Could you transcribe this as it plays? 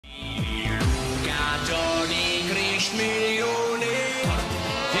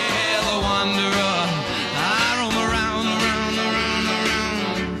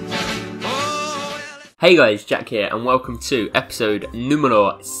Hey guys, Jack here and welcome to episode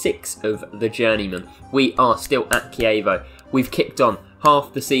numero 6 of the Journeyman. We are still at Chievo. We've kicked on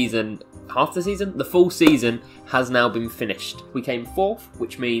half the season? The full season has now been finished. We came 4th,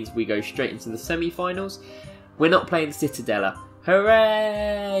 which means we go straight into the semi-finals. We're not playing Cittadella.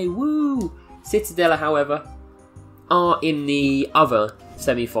 Hooray! Woo! Cittadella, however, are in the other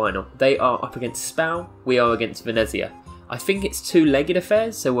semi-final. They are up against Spal, we are against Venezia. I think it's 2-legged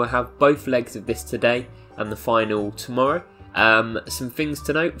affairs, so we'll have both legs of this today and the final tomorrow. Some things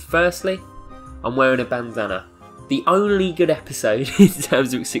to note. Firstly, I'm wearing a bandana. The only good episode in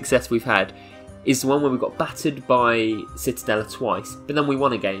terms of success we've had is the one where we got battered by Cittadella twice, but then we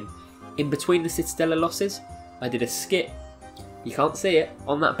won a game. In between the Cittadella losses, I did a skit, you can't see it,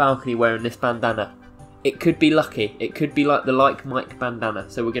 on that balcony wearing this bandana. It could be lucky, it could be like the Like Mike bandana,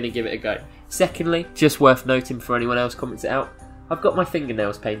 so we're going to give it a go. Secondly, just worth noting for anyone else comments it out, I've got my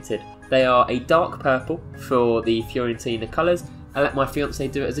fingernails painted. They are a dark purple for the Fiorentina colours. I let my fiance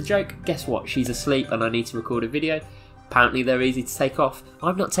do it as a joke. Guess what? She's asleep and I need to record a video. Apparently they're easy to take off.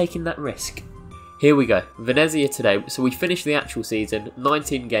 I'm not taking that risk. Here we go. Venezia today. So we finished the actual season,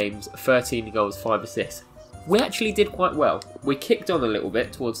 19 games, 13 goals, 5 assists. We actually did quite well. We kicked on a little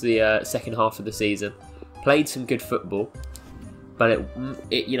bit towards the second half of the season. Played some good football. But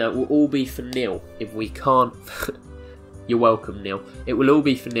it will all be for nil if we can't... You're welcome, Neil. It will all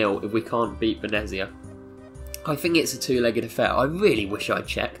be for nil if we can't beat Venezia. I think it's a 2-legged affair. I really wish I'd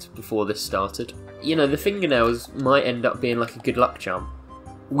checked before this started. You know, the fingernails might end up being like a good luck charm.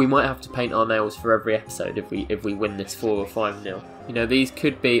 We might have to paint our nails for every episode if we win this 4 or 5-0. You know, these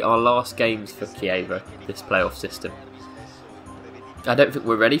could be our last games for Chievo, this playoff system. I don't think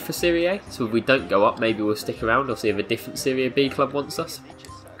we're ready for Serie A, so if we don't go up, maybe we'll stick around or see if a different Serie B club wants us.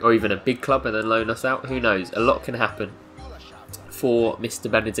 Or even a big club and then loan us out. Who knows? A lot can happen for Mr.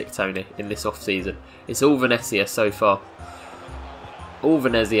 Benedict Toni in this off-season. It's all Venezia so far. All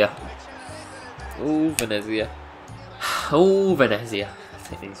Venezia. All Venezia. All Venezia.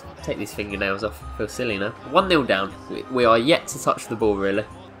 Take these fingernails off. I feel silly now. 1-0 down. We are yet to touch the ball, really.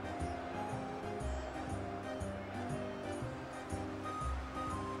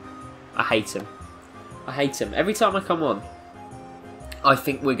 I hate him. I hate him. Every time I come on, I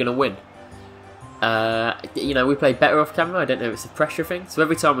think we're going to win. You know, we play better off camera. I don't know if it's a pressure thing. So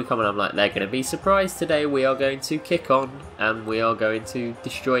every time we come on, I'm like, they're going to be surprised today. We are going to kick on and we are going to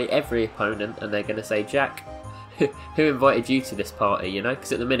destroy every opponent. And they're going to say, Jack, who invited you to this party, you know?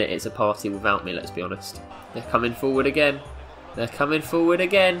 Because at the minute, it's a party without me, let's be honest. They're coming forward again. They're coming forward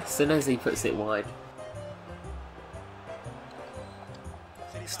again. Senesi puts it wide.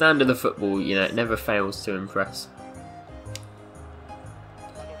 Standard of football, you know, it never fails to impress.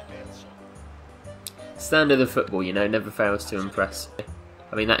 Standard of football, you know, never fails to impress.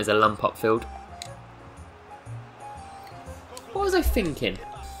 I mean, that is a lump upfield. What was I thinking?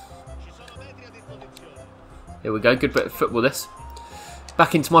 Here we go, good bit of football this.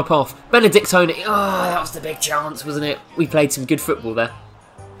 Back into my path. Benedict Toni. Oh, that was the big chance, wasn't it? We played some good football there.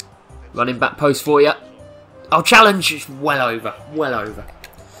 Running back post for you. I'll challenge. It's well over. Well over.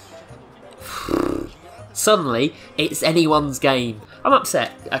 Suddenly, it's anyone's game. I'm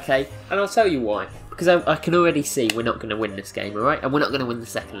upset, okay? And I'll tell you why. Because I can already see we're not going to win this game, alright? And we're not going to win the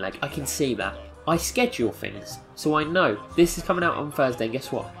second leg. I can see that. I schedule things, so I know. This is coming out on Thursday, and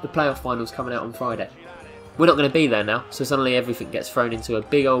guess what? The playoff final's coming out on Friday. We're not going to be there now, so suddenly everything gets thrown into a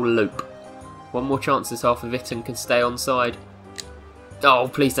big old loop. One more chance this half of Itten can stay onside. Oh,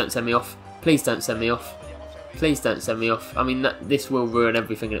 please don't send me off. Please don't send me off. Please don't send me off. I mean, this will ruin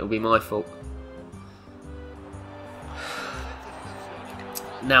everything and it'll be my fault.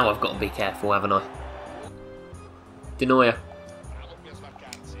 Now I've got to be careful, haven't I? Denoya.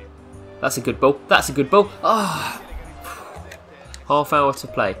 That's a good ball. That's a good ball. Ah, oh. Half hour to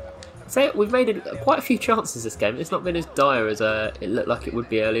play. Say it, we've made quite a few chances this game. It's not been as dire as it looked like it would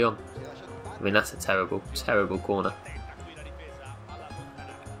be early on. I mean, that's a terrible, terrible corner.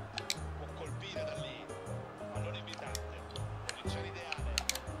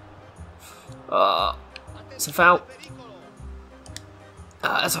 It's a foul.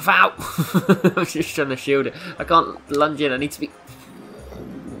 That's a foul. I'm just trying to shield it. I can't lunge in. I need to be...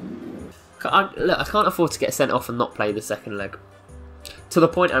 Look, I can't afford to get sent off and not play the second leg. To the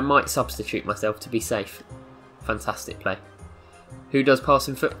point I might substitute myself to be safe. Fantastic play. Who does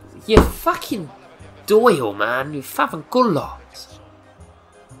passing foot? You fucking Doyle, man. You favanculo.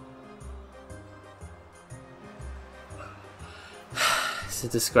 It's a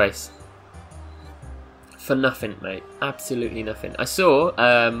disgrace. For nothing, mate. Absolutely nothing. I saw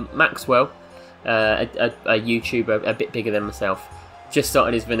Maxwell, a YouTuber a bit bigger than myself, just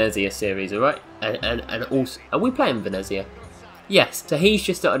started his Venezia series, alright? And also, are we playing Venezia? Yes, so he's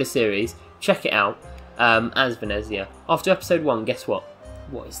just started a series. Check it out as Venezia. After episode 1, guess what?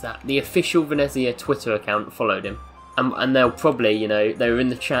 What is that? The official Venezia Twitter account followed him. And they'll probably, you know, they were in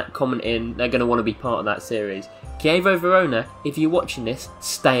the chat commenting, they're going to want to be part of that series. Chievo Verona, if you're watching this,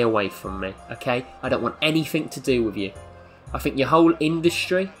 stay away from me, okay? I don't want anything to do with you. I think your whole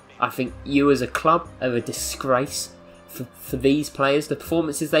industry, I think you as a club are a disgrace for these players. The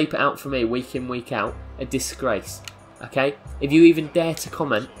performances they put out for me week in, week out, a disgrace, okay? If you even dare to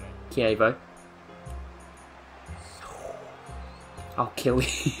comment, Chievo, I'll kill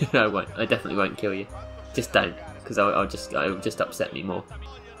you. No, I won't. I definitely won't kill you. Just don't. Because it'll just upset me more.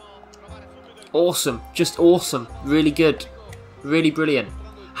 Awesome, just awesome, really good, really brilliant.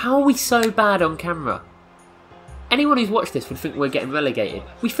 How are we so bad on camera? Anyone who's watched this would think we're getting relegated.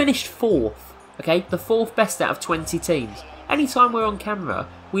 We finished 4th, okay? The 4th best out of 20 teams. Anytime we're on camera,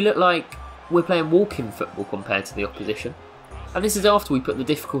 we look like we're playing walking football compared to the opposition. And this is after we put the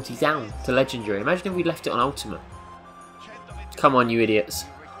difficulty down to legendary. Imagine if we left it on ultimate. Come on, you idiots.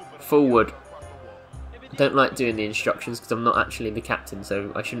 Forward. I don't like doing the instructions because I'm not actually the captain,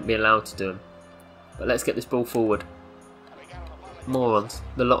 so I shouldn't be allowed to do them. But let's get this ball forward. Morons.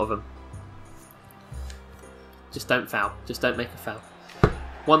 The lot of them. Just don't foul. Just don't make a foul.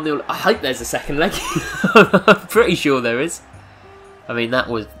 1-0. I hope there's a second leg. I'm pretty sure there is. I mean, that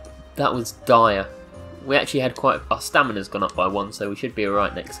was dire. We actually had quite... Our stamina's gone up by 1, so we should be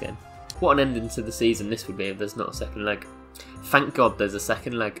alright next game. What an ending to the season this would be if there's not a second leg. Thank God there's a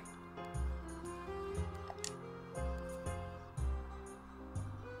second leg.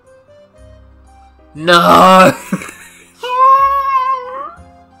 No!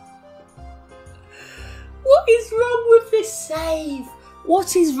 What is wrong with this save?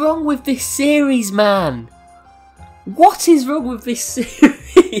 What is wrong with this series, man? What is wrong with this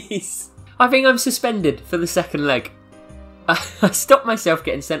series? I think I'm suspended for the second leg. I stopped myself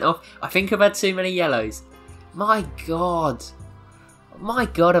getting sent off. I think I've had too many yellows. My God. My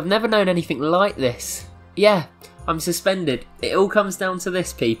God, I've never known anything like this. Yeah, I'm suspended. It all comes down to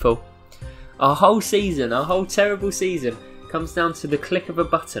this, people. Our whole season, our whole terrible season, comes down to the click of a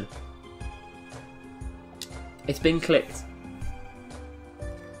button. It's been clicked.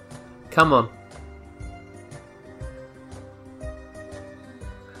 Come on.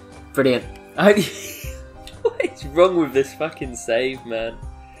 Brilliant. What is wrong with this fucking save, man?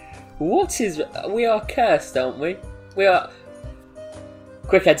 What is... We are cursed, aren't we? We are...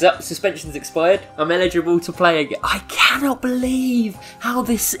 Quick heads up, suspension's expired. I'm eligible to play again. I cannot believe how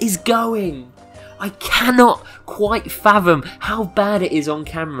this is going. I cannot quite fathom how bad it is on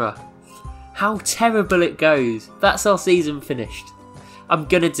camera. How terrible it goes. That's our season finished. I'm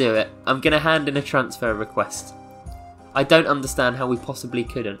going to do it. I'm going to hand in a transfer request. I don't understand how we possibly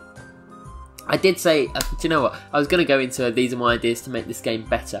couldn't. I did say, do you know what? I was going to go into these are my ideas to make this game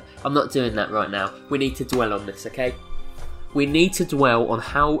better. I'm not doing that right now. We need to dwell on this, okay? We need to dwell on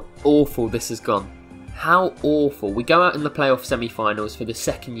how awful this has gone. How awful. We go out in the playoff semi-finals for the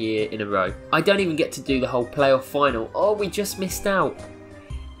 2nd year in a row. I don't even get to do the whole playoff final. Oh, we just missed out.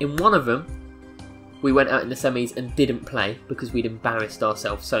 In one of them, we went out in the semis and didn't play because we'd embarrassed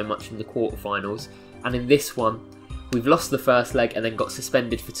ourselves so much in the quarterfinals. And in this one, we've lost the first leg and then got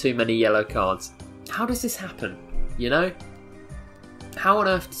suspended for too many yellow cards. How does this happen? You know? How on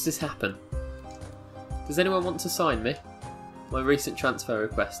earth does this happen? Does anyone want to sign me? My recent transfer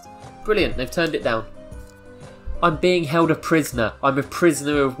request. Brilliant, they've turned it down. I'm being held a prisoner. I'm a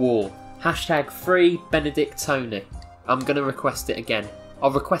prisoner of war. Hashtag free Benedict Toni. I'm going to request it again.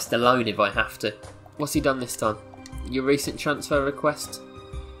 I'll request a loan if I have to. What's he done this time? Your recent transfer request?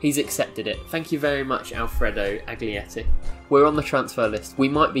 He's accepted it. Thank you very much, Alfredo Aglietti. We're on the transfer list. We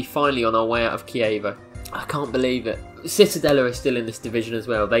might be finally on our way out of Chievo. I can't believe it. Citadella is still in this division as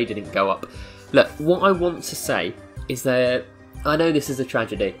well. They didn't go up. Look, what I want to say is that I know this is a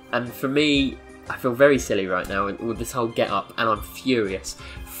tragedy, and for me, I feel very silly right now with this whole get up, and I'm furious.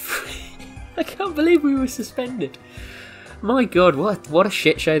 I can't believe we were suspended. My God, what a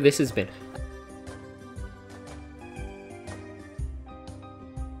shit show this has been.